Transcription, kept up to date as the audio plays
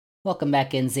Welcome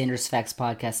back in Xander's Facts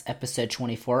Podcast, episode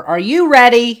 24. Are you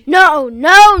ready? No,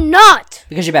 not!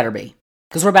 Because you better be.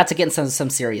 Because we're about to get into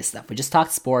some serious stuff. We just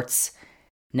talked sports.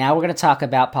 Now we're going to talk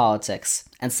about politics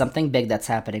and something big that's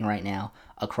happening right now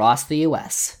across the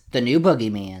U.S. The new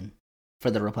boogeyman for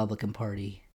the Republican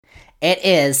Party. It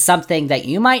is something that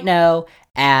you might know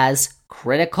as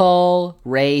critical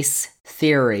race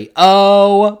theory.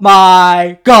 Oh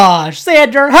my gosh,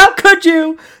 Xander, how could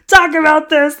you talk about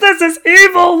this? This is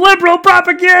evil liberal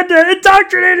propaganda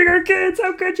indoctrinating our kids.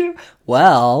 How could you?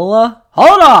 Well,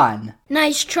 hold on.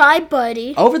 Nice try,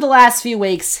 buddy. Over the last few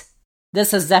weeks,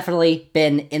 this has definitely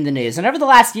been in the news. And over the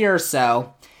last year or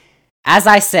so, as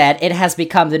I said, it has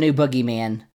become the new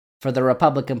boogeyman for the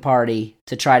Republican Party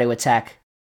to try to attack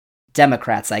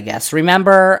Democrats, I guess.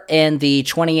 Remember in the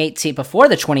 2018, before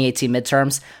the 2018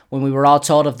 midterms, when we were all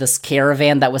told of this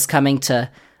caravan that was coming to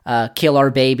kill our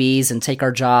babies and take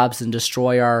our jobs and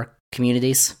destroy our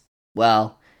communities?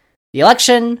 Well, the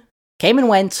election came and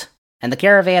went, and the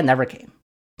caravan never came.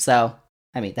 So,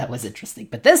 I mean, that was interesting.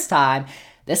 But this time,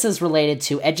 this is related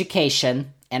to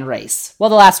education and race. Well,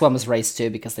 the last one was race too,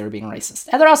 because they were being racist.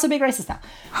 And they're also being racist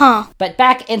now. But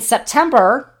back in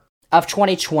September of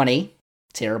 2020,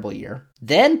 terrible year,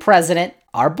 then President,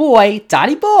 our boy,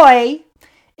 Donnie Boy,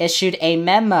 issued a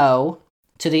memo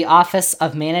to the Office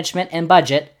of Management and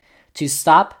Budget to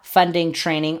stop funding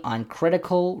training on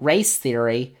critical race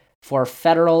theory for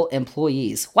federal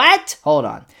employees. What? Hold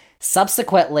on.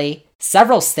 Subsequently,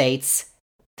 several states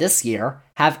this year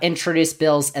have introduced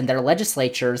bills in their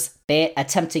legislatures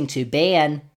attempting to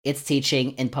ban its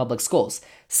teaching in public schools.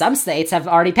 Some states have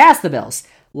already passed the bills,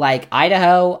 like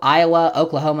Idaho, Iowa,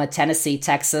 Oklahoma, Tennessee,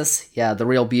 Texas. Yeah, the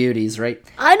real beauties, right?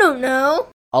 I don't know.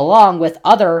 Along with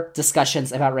other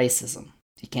discussions about racism.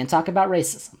 You can't talk about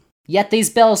racism. Yet these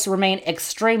bills remain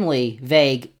extremely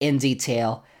vague in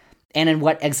detail and in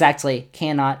what exactly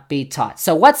cannot be taught.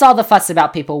 So what's all the fuss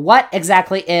about, people? What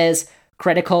exactly is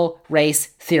critical race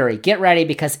theory? Get ready,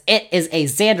 because it is a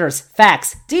Xander's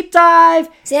Facts deep dive.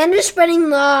 Xander's spreading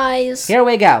lies. Here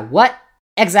we go. What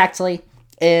exactly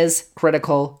is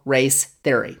critical race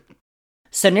theory?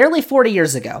 So nearly 40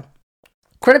 years ago,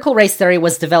 critical race theory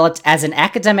was developed as an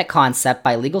academic concept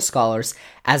by legal scholars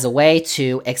as a way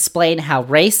to explain how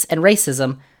race and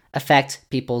racism affect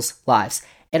people's lives.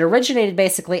 It originated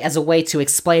basically as a way to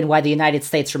explain why the United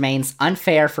States remains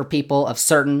unfair for people of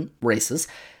certain races,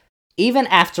 even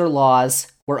after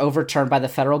laws were overturned by the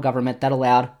federal government that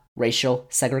allowed racial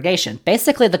segregation.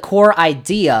 Basically, the core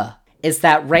idea is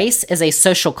that race is a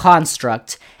social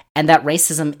construct and that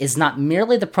racism is not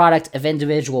merely the product of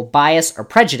individual bias or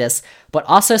prejudice, but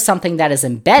also something that is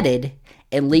embedded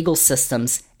in legal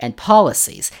systems and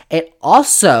policies. It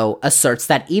also asserts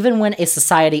that even when a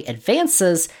society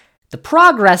advances, the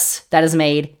progress that is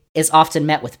made is often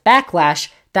met with backlash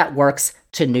that works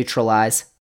to neutralize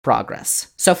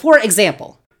progress. So, for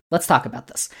example, let's talk about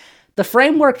this. The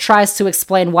framework tries to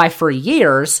explain why for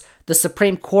years the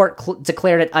Supreme Court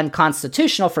declared it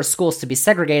unconstitutional for schools to be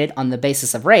segregated on the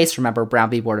basis of race. Remember Brown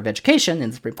v. Board of Education in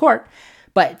the Supreme Court.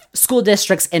 But school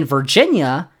districts in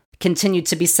Virginia continued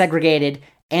to be segregated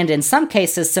and in some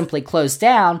cases simply closed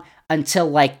down until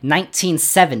like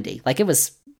 1970. Like, it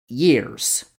was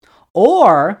years.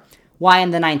 Or why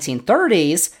in the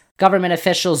 1930s, government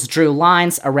officials drew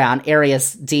lines around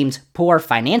areas deemed poor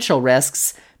financial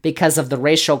risks because of the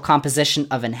racial composition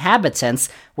of inhabitants,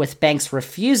 with banks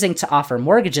refusing to offer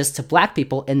mortgages to black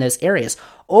people in those areas.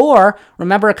 Or,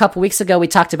 remember a couple weeks ago we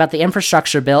talked about the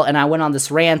infrastructure bill, and I went on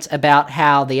this rant about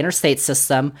how the interstate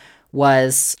system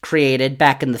was created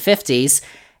back in the 50s,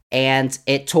 and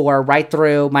it tore right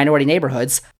through minority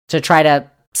neighborhoods to try to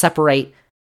separate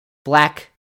black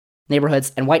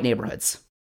neighborhoods and white neighborhoods.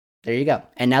 There you go.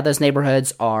 And now those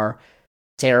neighborhoods are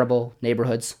terrible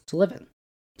neighborhoods to live in.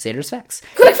 Xander's Facts.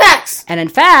 Quick facts! And in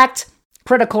fact,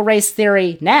 critical race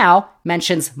theory now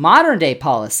mentions modern-day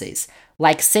policies,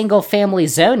 like single-family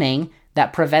zoning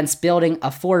that prevents building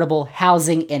affordable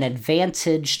housing in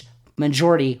advantaged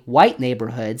majority white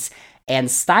neighborhoods and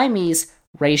stymies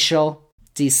racial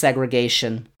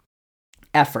desegregation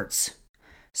efforts.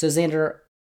 So, Xander,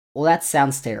 well, that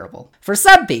sounds terrible. For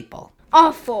some people.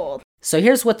 Awful. So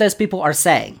here's what those people are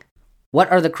saying.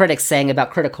 What are the critics saying about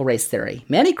critical race theory?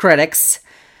 Many critics,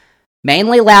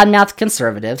 mainly loudmouth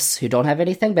conservatives, who don't have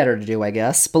anything better to do, I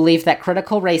guess, believe that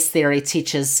critical race theory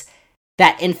teaches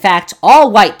that, in fact,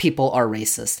 all white people are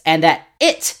racist, and that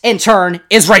it, in turn,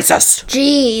 is racist.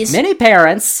 Jeez. Many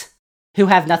parents, who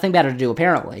have nothing better to do,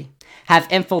 apparently,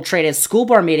 have infiltrated school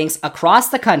board meetings across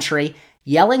the country,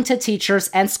 yelling to teachers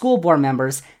and school board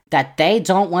members that they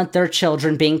don't want their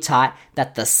children being taught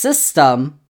that the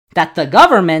system that the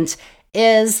government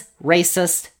is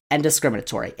racist and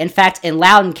discriminatory. In fact, in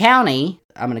Loudoun County,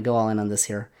 I'm going to go all in on this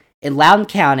here. In Loudoun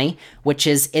County, which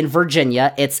is in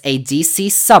Virginia, it's a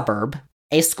DC suburb,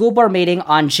 a school board meeting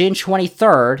on June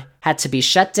 23rd had to be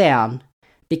shut down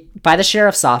by the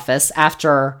sheriff's office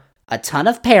after a ton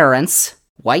of parents,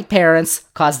 white parents,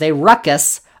 caused a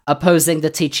ruckus opposing the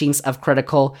teachings of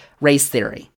critical race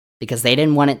theory because they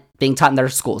didn't want it being taught in their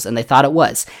schools, and they thought it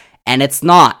was. And it's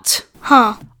not.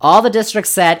 All the district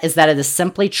said is that it is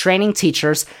simply training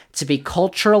teachers to be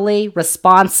culturally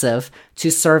responsive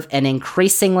to serve an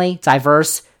increasingly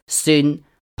diverse student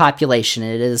population.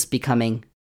 It is becoming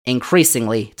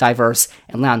increasingly diverse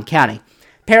in Loudoun County.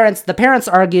 The parents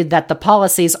argued that the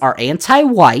policies are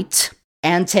anti-white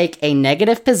and take a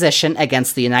negative position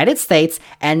against the United States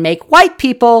and make white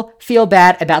people feel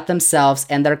bad about themselves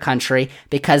and their country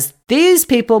because these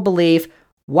people believe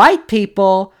white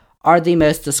people are the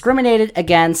most discriminated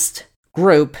against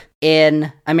group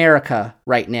in America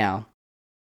right now.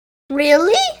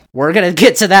 Really? We're going to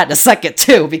get to that in a second,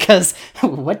 too, because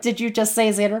what did you just say,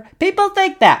 Xander? People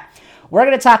think that. We're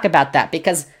going to talk about that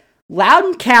because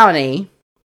Loudoun County,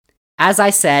 as I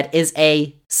said, is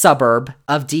a suburb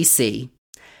of DC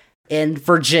in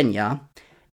Virginia.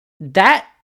 That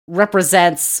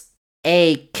represents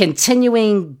a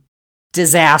continuing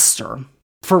disaster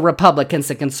for Republicans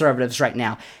and conservatives right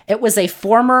now. It was a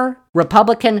former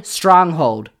Republican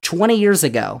stronghold 20 years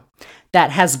ago that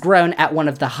has grown at one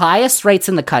of the highest rates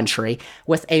in the country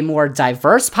with a more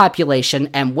diverse population,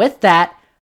 and with that,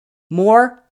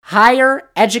 more higher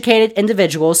educated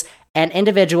individuals and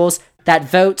individuals that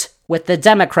vote with the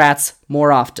Democrats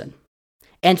more often.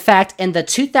 In fact, in the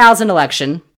 2000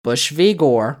 election, Bush v.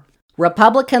 Gore,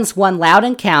 Republicans won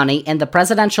Loudoun County in the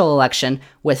presidential election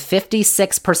with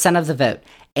 56% of the vote.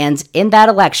 And in that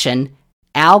election,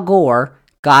 Al Gore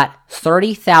got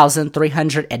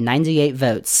 30,398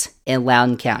 votes in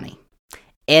Loudoun County.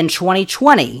 In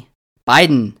 2020,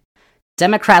 Biden,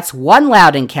 Democrats won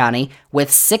Loudoun County with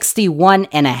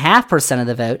 61.5% of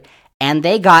the vote, and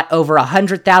they got over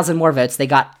 100,000 more votes. They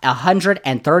got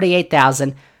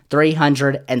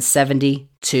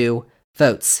 138,372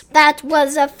 votes. That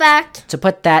was a fact. To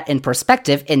put that in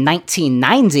perspective, in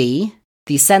 1990,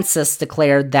 the census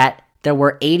declared that there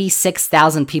were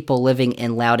 86,000 people living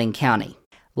in Loudoun County.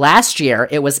 Last year,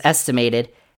 it was estimated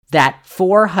that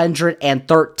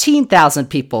 413,000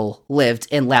 people lived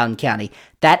in Loudoun County.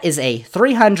 That is a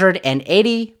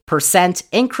 380%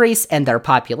 increase in their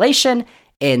population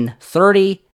in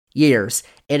 30 years.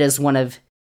 It is one of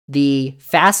the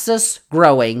fastest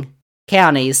growing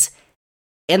counties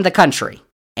in the country,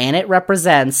 and it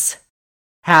represents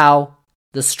how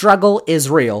the struggle is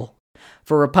real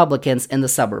for Republicans in the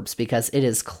suburbs, because it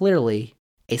is clearly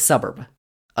a suburb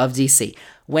of DC,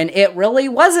 when it really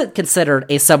wasn't considered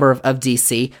a suburb of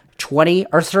DC 20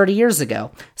 or 30 years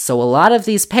ago. So a lot of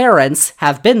these parents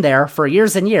have been there for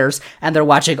years and years, and they're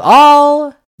watching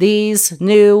all these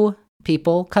new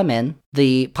people come in.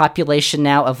 The population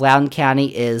now of Loudoun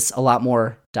County is a lot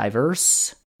more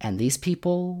diverse, and these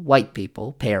people, white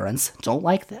people, parents, don't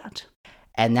like that.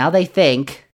 And now they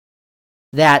think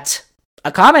that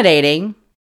accommodating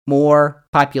more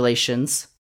populations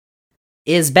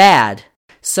is bad.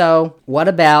 So what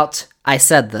about, I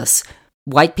said this,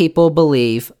 white people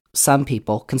believe, some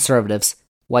people, conservatives,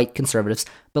 white conservatives,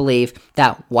 believe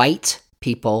that white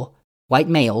people, white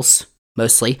males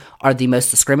mostly, are the most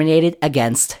discriminated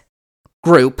against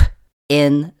group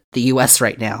in the US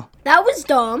right now. That was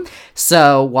dumb.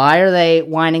 So why are they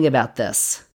whining about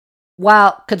this?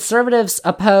 While conservatives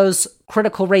oppose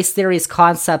critical race theory's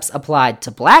concepts applied to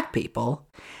black people,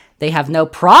 they have no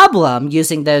problem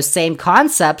using those same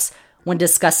concepts when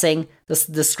discussing the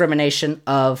discrimination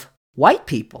of white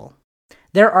people.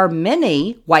 There are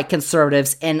many white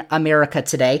conservatives in America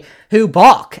today who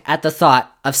balk at the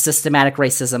thought of systematic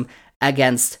racism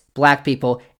against black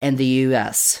people in the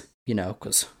US. You know,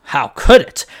 because how could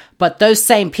it? But those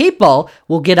same people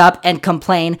will get up and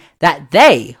complain that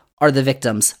they are the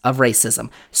victims of racism.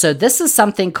 So this is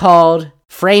something called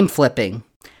frame flipping.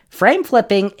 Frame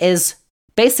flipping is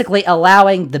basically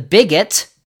allowing the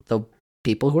bigot, the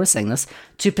people who are saying this,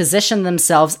 to position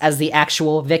themselves as the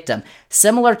actual victim.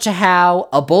 Similar to how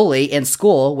a bully in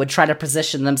school would try to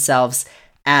position themselves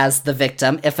as the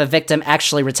victim if a victim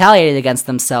actually retaliated against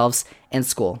themselves in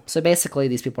school. So basically,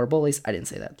 these people are bullies. I didn't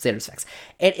say that. Standard facts.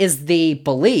 It is the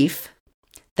belief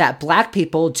that black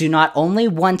people do not only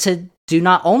want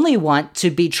to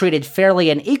be treated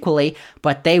fairly and equally,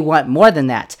 but they want more than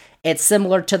that. It's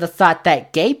similar to the thought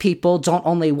that gay people don't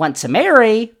only want to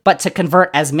marry, but to convert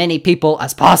as many people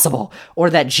as possible, or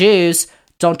that Jews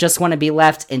don't just want to be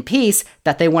left in peace,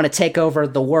 that they want to take over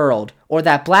the world, or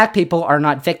that black people are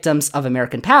not victims of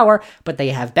American power, but they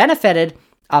have benefited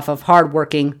off of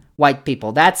hardworking white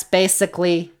people. That's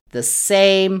basically the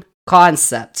same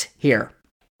concept here.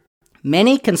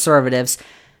 Many conservatives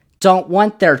don't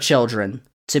want their children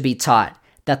to be taught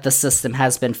that the system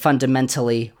has been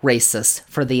fundamentally racist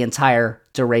for the entire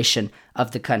duration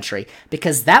of the country,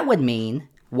 because that would mean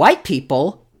white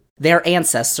people, their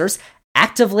ancestors,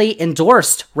 actively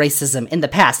endorsed racism in the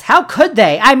past. How could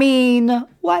they? I mean,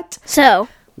 what? So,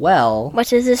 Well, what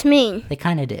does this mean? they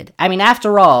kind of did. I mean,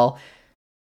 after all,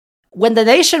 when the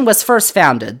nation was first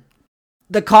founded,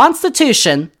 the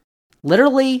Constitution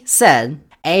literally said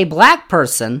a black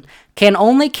person can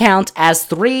only count as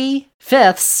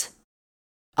 3/5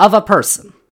 of a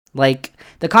person. Like,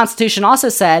 the Constitution also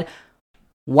said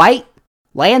white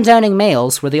landowning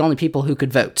males were the only people who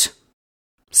could vote.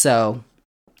 So,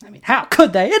 I mean, how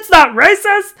could they? It's not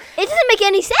racist! It doesn't make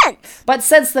any sense. But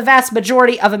since the vast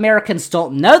majority of Americans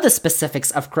don't know the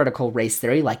specifics of critical race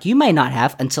theory, like you may not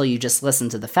have until you just listen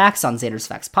to the facts on Xander's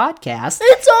Facts podcast,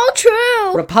 It's all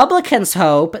true. Republicans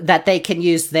hope that they can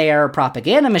use their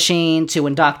propaganda machine to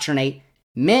indoctrinate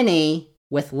many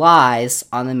with lies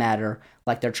on the matter,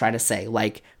 like they're trying to say,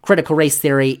 like critical race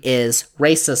theory is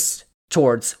racist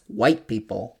towards white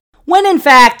people, when in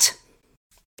fact,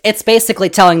 it's basically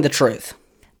telling the truth.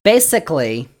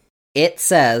 Basically, it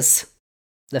says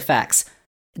the facts.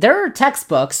 There are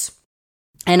textbooks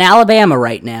in Alabama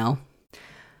right now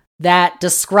that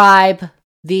describe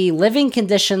the living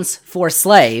conditions for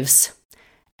slaves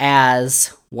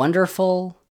as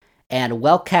wonderful and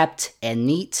well-kept and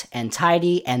neat and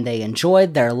tidy, and they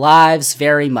enjoyed their lives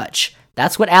very much.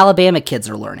 That's what Alabama kids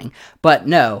are learning. But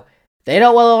no, they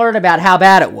don't want to learn about how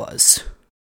bad it was,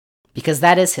 because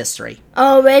that is history.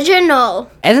 Original.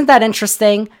 Isn't that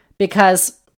interesting?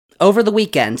 Because over the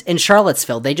weekend in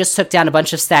Charlottesville, they just took down a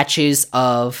bunch of statues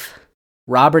of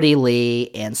Robert E.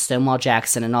 Lee and Stonewall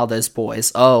Jackson and all those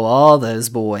boys. Oh, all those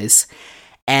boys.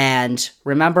 And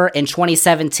remember in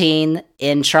 2017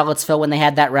 in Charlottesville when they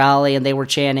had that rally and they were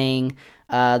chanting,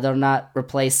 they'll not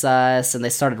replace us, and they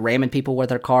started ramming people with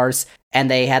their cars,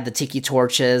 and they had the tiki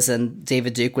torches, and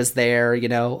David Duke was there, you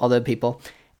know, all those people.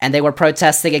 And they were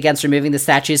protesting against removing the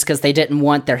statues because they didn't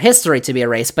want their history to be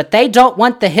erased. But they don't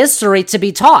want the history to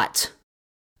be taught,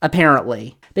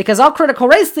 apparently. Because all critical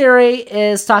race theory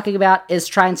is talking about is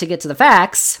trying to get to the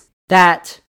facts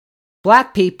that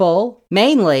black people,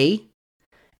 mainly,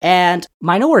 and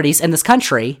minorities in this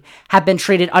country have been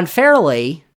treated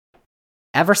unfairly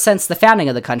ever since the founding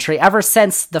of the country, ever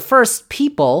since the first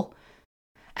people,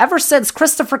 ever since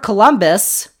Christopher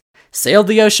Columbus sailed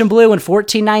the ocean blue in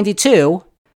 1492.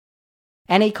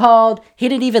 And he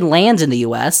didn't even land in the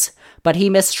US, but he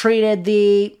mistreated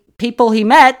the people he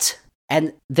met.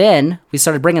 And then we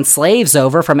started bringing slaves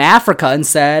over from Africa and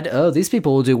said, oh, these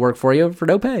people will do work for you for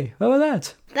no pay. How about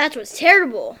that? That was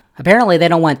terrible. Apparently they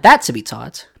don't want that to be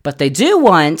taught, but they do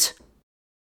want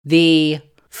the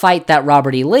fight that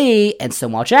Robert E. Lee and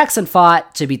Stonewall Jackson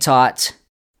fought to be taught.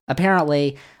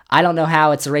 Apparently, I don't know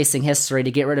how it's erasing history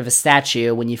to get rid of a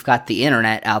statue when you've got the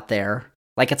internet out there.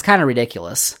 Like, it's kind of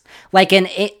ridiculous. Like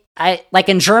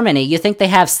in Germany, you think they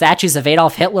have statues of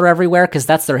Adolf Hitler everywhere because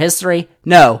that's their history?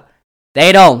 No,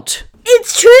 they don't.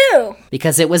 It's true.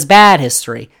 Because it was bad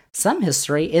history. Some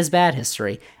history is bad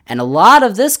history. And a lot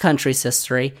of this country's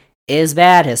history is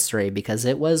bad history because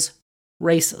it was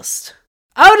racist.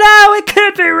 Oh no, it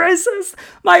can't be racist.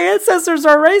 My ancestors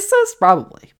are racist?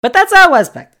 Probably. But that's how it was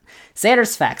back then.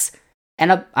 Xander's Facts.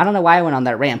 And I don't know why I went on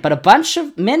that rant, but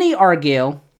many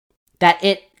argue that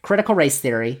critical race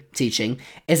theory teaching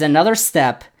is another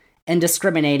step in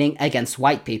discriminating against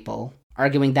white people,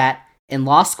 arguing that in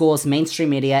law schools,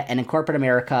 mainstream media, and in corporate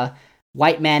America,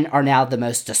 white men are now the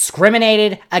most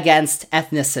discriminated against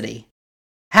ethnicity.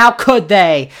 How could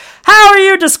they? How are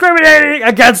you discriminating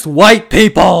against white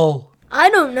people? I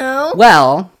don't know.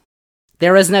 Well,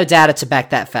 there is no data to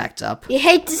back that fact up. You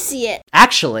hate to see it.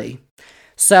 Actually,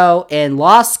 so in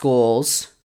law schools,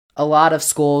 a lot of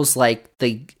schools like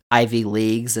the Ivy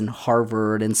Leagues and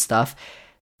Harvard and stuff,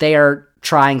 they are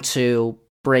trying to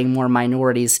bring more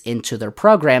minorities into their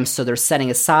programs, so they're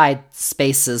setting aside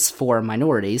spaces for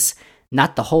minorities,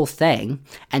 not the whole thing,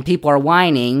 and people are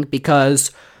whining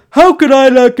because, how could I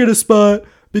not get a spot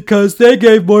because they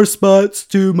gave more spots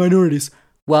to minorities?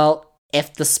 Well,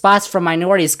 if the spots for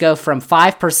minorities go from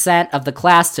 5% of the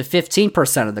class to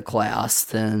 15% of the class,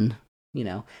 then,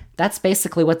 that's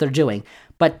basically what they're doing.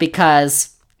 But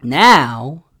because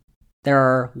now there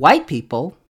are white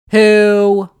people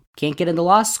who can't get into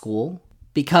law school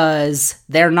because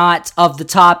they're not of the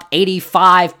top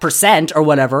 85% or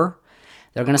whatever,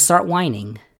 they're going to start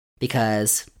whining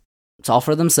because it's all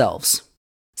for themselves.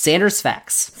 Sanders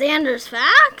Facts. Sanders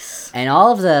Facts? And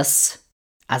all of this,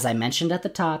 as I mentioned at the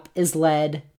top, is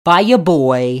led by your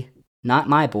boy, not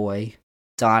my boy,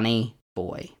 Donnie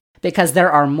Boy. Because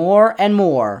there are more and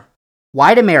more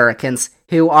white Americans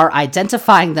who are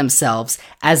identifying themselves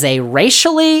as a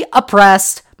racially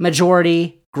oppressed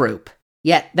majority group.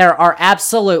 Yet there are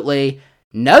absolutely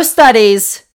no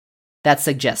studies that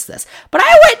suggest this. But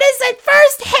I witnessed it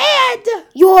firsthand!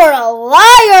 You're a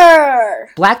liar!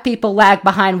 Black people lag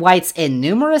behind whites in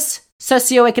numerous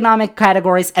socioeconomic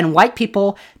categories, and white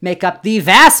people make up the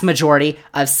vast majority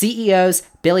of CEOs,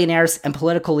 billionaires, and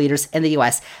political leaders in the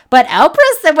US. But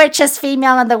Oprah's the richest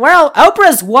female in the world.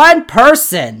 Oprah's one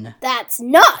person. That's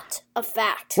not a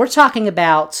fact. We're talking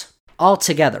about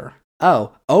altogether.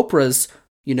 Oh, Oprah's,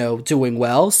 doing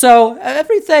well, so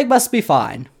everything must be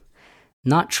fine.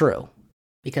 Not true.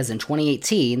 Because in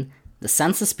 2018, the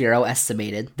Census Bureau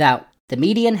estimated that the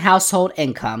median household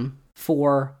income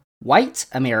for white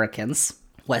Americans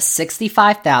was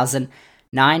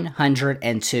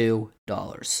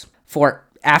 $65,902. For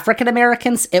African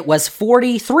Americans, it was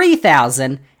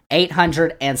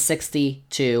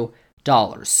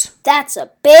 $43,862. That's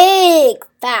a big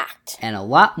fact. And a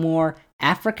lot more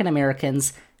African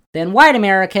Americans than white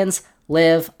Americans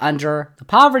live under the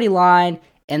poverty line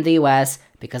in the US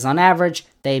because on average,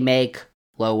 they make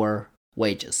lower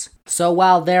wages. So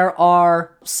while there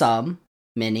are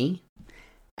many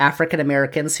African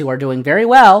Americans who are doing very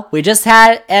well, we just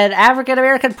had an African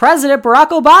American president, Barack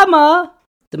Obama.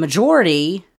 The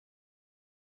majority,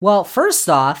 well, first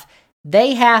off,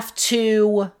 they have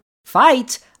to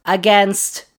fight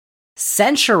against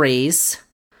centuries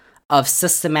of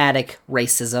systematic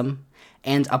racism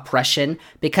and oppression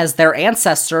because their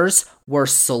ancestors were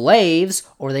slaves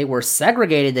or they were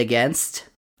segregated against.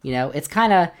 It's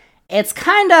kind of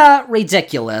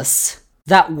ridiculous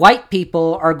that white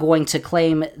people are going to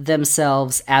claim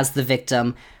themselves as the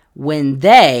victim when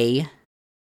they,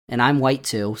 and I'm white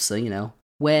too, so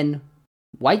when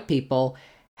white people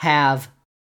have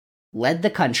led the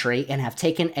country and have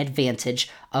taken advantage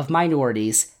of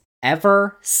minorities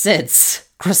ever since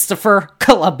Christopher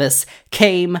Columbus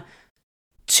came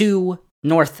to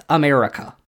North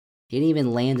America. He didn't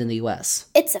even land in the US.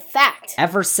 It's a fact.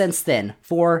 Ever since then,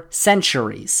 for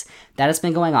centuries, that has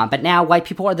been going on. But now white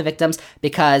people are the victims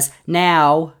because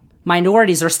now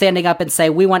minorities are standing up and say,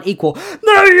 we want equal.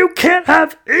 No, you can't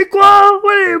have equal!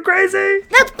 What are you, crazy?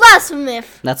 That's blasphemy.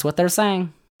 That's what they're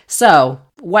saying. So,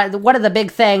 one of the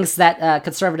big things that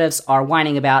conservatives are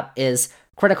whining about is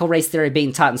critical race theory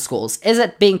being taught in schools. Is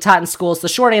it being taught in schools? The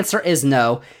short answer is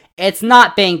no. It's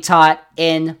not being taught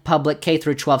in public K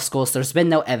through 12 schools. There's been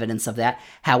no evidence of that.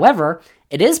 However,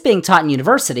 it is being taught in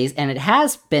universities, and it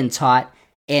has been taught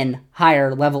in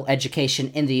higher level education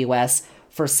in the US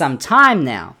for some time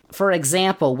now. For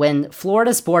example, when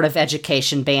Florida's Board of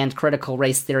Education banned critical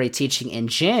race theory teaching in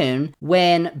June,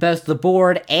 when both the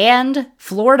board and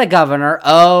Florida governor,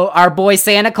 our boy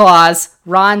Santa Claus,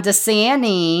 Ron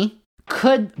DeSantis,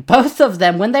 both of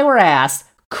them, when they were asked,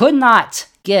 could not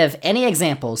give any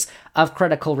examples of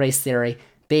critical race theory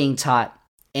being taught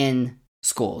in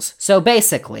schools. So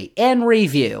basically, in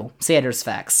review, Sanders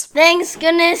Facts. Thanks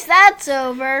goodness that's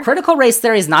over. Critical race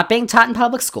theory is not being taught in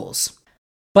public schools.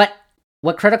 But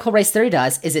what critical race theory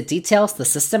does is it details the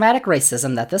systematic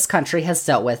racism that this country has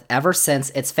dealt with ever since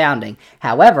its founding.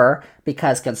 However,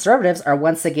 because conservatives are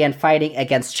once again fighting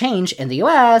against change in the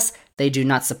US, they do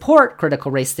not support critical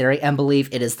race theory and believe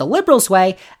it is the liberals'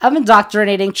 way of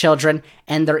indoctrinating children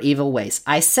and their evil ways.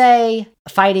 I say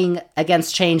fighting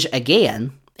against change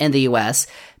again in the US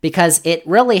because it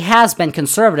really has been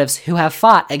conservatives who have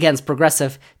fought against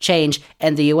progressive change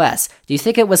in the US. Do you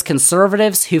think it was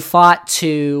conservatives who fought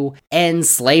to end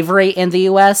slavery in the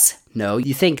US? No.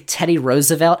 You think Teddy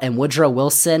Roosevelt and Woodrow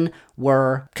Wilson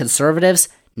were conservatives?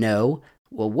 No.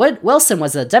 Well, Wilson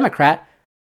was a Democrat.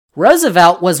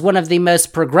 Roosevelt was one of the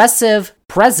most progressive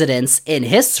presidents in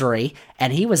history,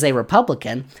 and he was a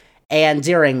Republican. And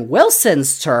during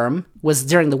Wilson's term was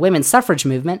during the women's suffrage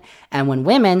movement, and when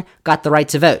women got the right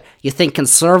to vote. You think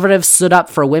conservatives stood up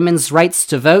for women's rights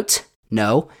to vote?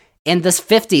 No. In the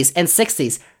 50s and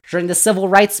 60s, during the civil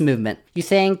rights movement, you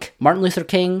think Martin Luther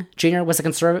King Jr. was a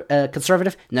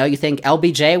conservative? No. You think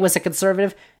LBJ was a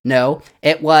conservative? No.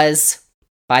 It was,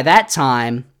 by that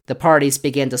time, the parties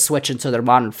began to switch into their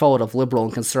modern fold of liberal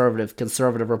and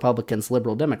conservative Republicans,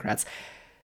 liberal Democrats.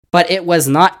 But it was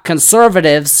not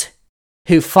conservatives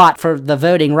who fought for the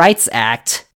Voting Rights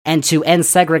Act and to end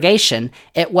segregation.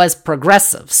 It was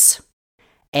progressives.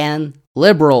 and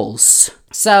liberals.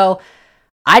 So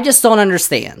I just don't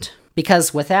understand,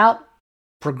 because without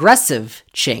progressive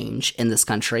change in this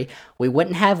country, we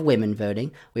wouldn't have women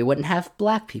voting, we wouldn't have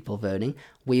black people voting,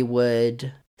 we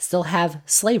would still have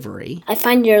slavery. I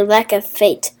find your lack of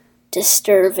faith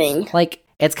disturbing. Like,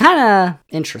 it's kind of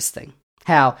interesting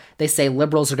how they say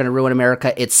liberals are going to ruin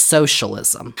America. It's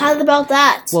socialism. How about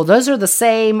that? Well, those are the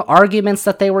same arguments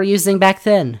that they were using back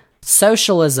then.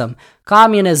 Socialism,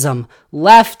 communism,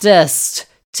 leftist,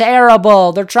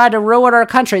 terrible. They're trying to ruin our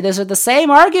country. Those are the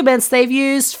same arguments they've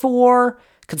used for,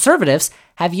 conservatives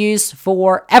have used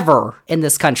forever in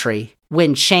this country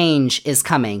when change is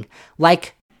coming.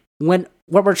 Like when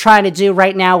what we're trying to do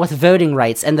right now with voting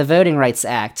rights and the Voting Rights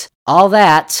Act. All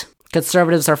that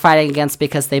conservatives are fighting against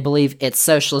because they believe it's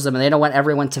socialism and they don't want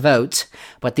everyone to vote.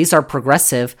 But these are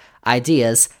progressive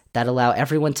ideas that allow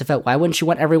everyone to vote. Why wouldn't you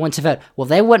want everyone to vote? Well,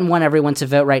 they wouldn't want everyone to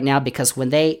vote right now because when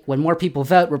more people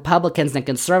vote, Republicans and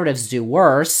conservatives do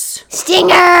worse.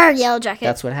 Stinger! Yellow Jacket.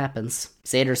 That's what happens.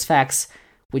 Sanders facts.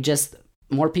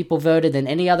 More people voted than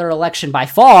any other election by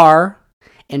far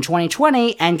in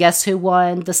 2020, and guess who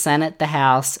won the Senate, the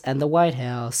House, and the White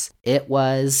House? It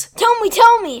was... Tell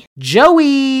me!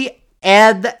 Joey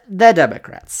and the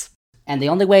Democrats. And the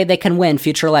only way they can win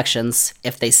future elections,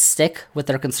 if they stick with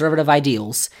their conservative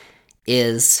ideals,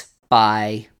 is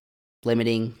by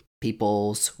limiting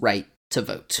people's right to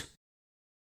vote.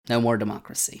 No more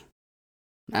democracy.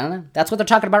 I don't know. That's what they're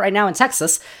talking about right now in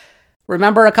Texas.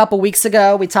 Remember a couple weeks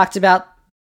ago, we talked about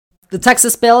the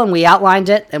Texas bill, and we outlined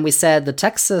it, and we said the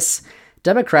Texas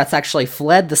Democrats actually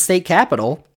fled the state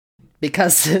capitol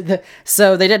because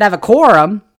so they didn't have a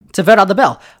quorum to vote on the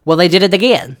bill. Well, they did it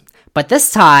again. But this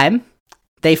time,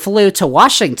 they flew to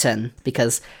Washington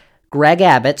because Greg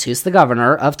Abbott, who's the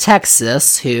governor of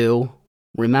Texas, who,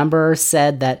 remember,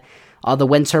 said that all the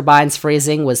wind turbines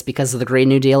freezing was because of the Green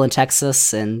New Deal in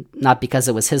Texas and not because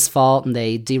it was his fault, and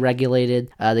they deregulated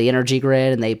the energy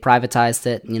grid and they privatized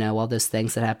it, all those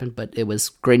things that happened, but it was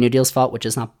Green New Deal's fault, which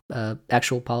is not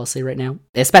actual policy right now,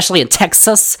 especially in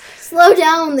Texas. Slow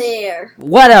down there.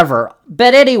 Whatever.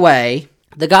 But anyway,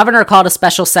 the governor called a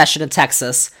special session in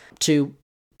Texas to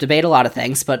debate a lot of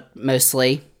things, but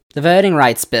mostly the voting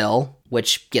rights bill,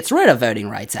 which gets rid of voting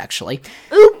rights, actually.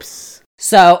 Oops.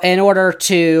 So, in order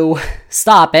to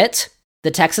stop it,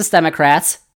 the Texas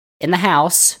Democrats in the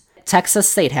House, Texas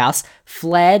State House,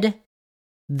 fled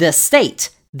the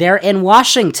state. They're in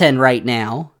Washington right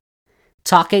now,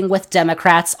 talking with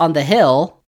Democrats on the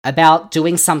Hill about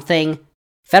doing something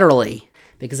federally.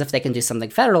 Because if they can do something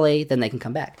federally, then they can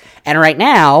come back. And right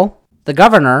now, the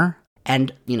governor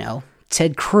and,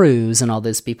 Ted Cruz and all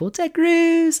those people, Ted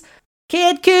Cruz,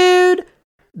 Cancun,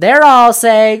 they're all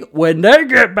saying, when they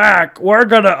get back, we're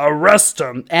gonna arrest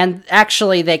them. And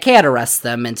actually, they can't arrest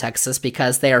them in Texas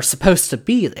because they are supposed to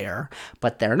be there.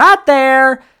 But they're not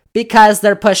there because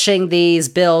they're pushing these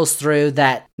bills through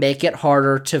that make it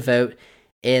harder to vote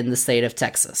in the state of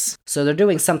Texas. So they're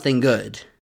doing something good.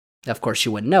 Of course,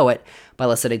 you wouldn't know it by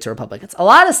listening to Republicans. A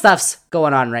lot of stuff's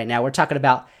going on right now. We're talking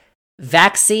about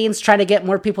vaccines, trying to get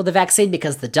more people the vaccine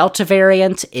because the Delta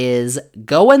variant is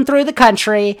going through the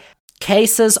country.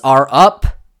 Cases are up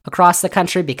across the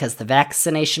country because the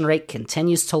vaccination rate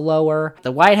continues to lower.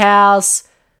 The White House,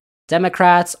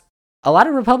 Democrats, a lot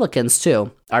of Republicans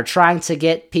too, are trying to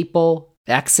get people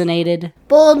vaccinated.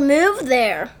 Bold move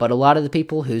there. But a lot of the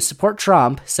people who support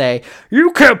Trump say,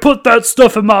 you can't put that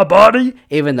stuff in my body,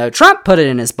 even though Trump put it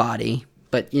in his body.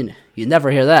 But, you never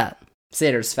hear that.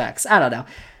 Sanders facts. I don't know.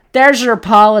 There's your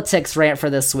politics rant for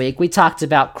this week. We talked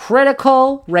about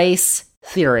critical race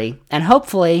theory, and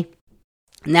hopefully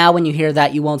now when you hear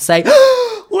that, you won't say,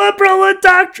 liberal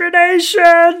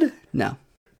indoctrination! No,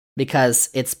 because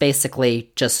it's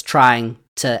basically just trying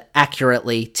to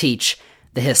accurately teach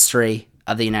the history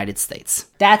of the United States.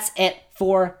 That's it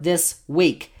for this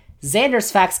week.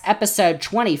 Xander's Facts, episode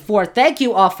 24. Thank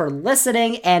you all for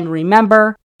listening, and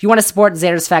remember, if you want to support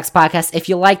Xander's Facts podcast, if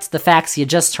you liked the facts you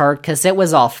just heard, because it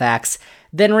was all facts,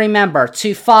 then remember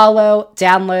to follow,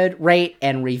 download, rate,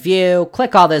 and review.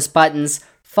 Click all those buttons.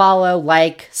 Follow,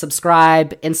 like,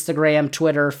 subscribe, Instagram,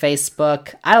 Twitter,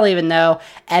 Facebook, I don't even know.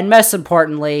 And most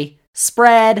importantly,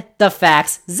 spread the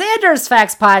facts. Xander's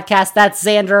Facts podcast, that's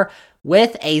Xander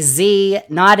with a Z,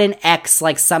 not an X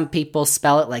like some people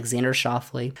spell it, like Xander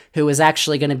Schauffele, who is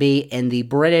actually going to be in the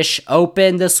British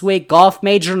Open this week, golf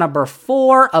major number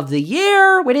 4 of the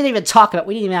year. We didn't even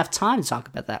have time to talk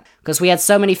about that because we had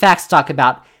so many facts to talk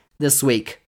about this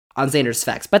week on Xander's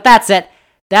Facts. But that's it.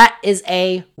 That is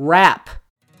a wrap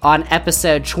on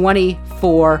episode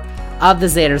 24 of the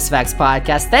Xander's Facts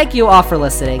podcast. Thank you all for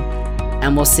listening,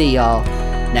 and we'll see y'all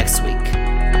next week.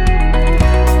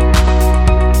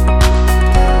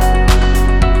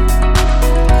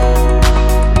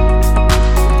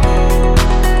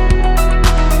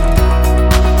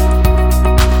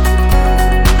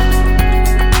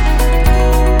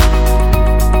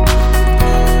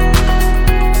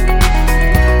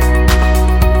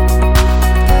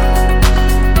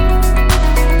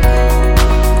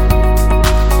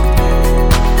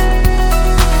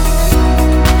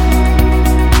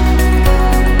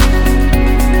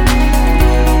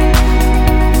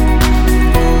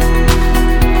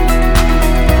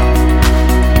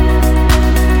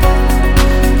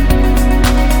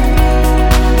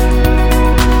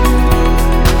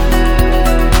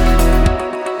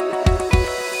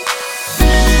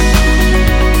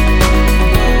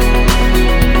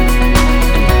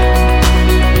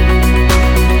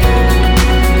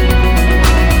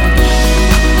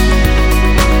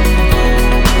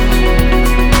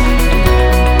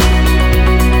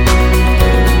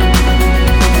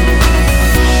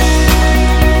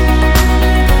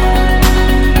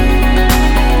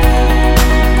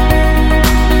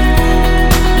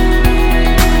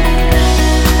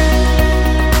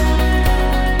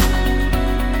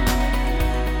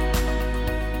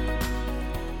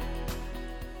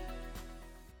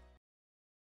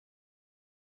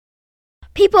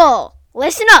 People,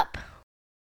 listen up.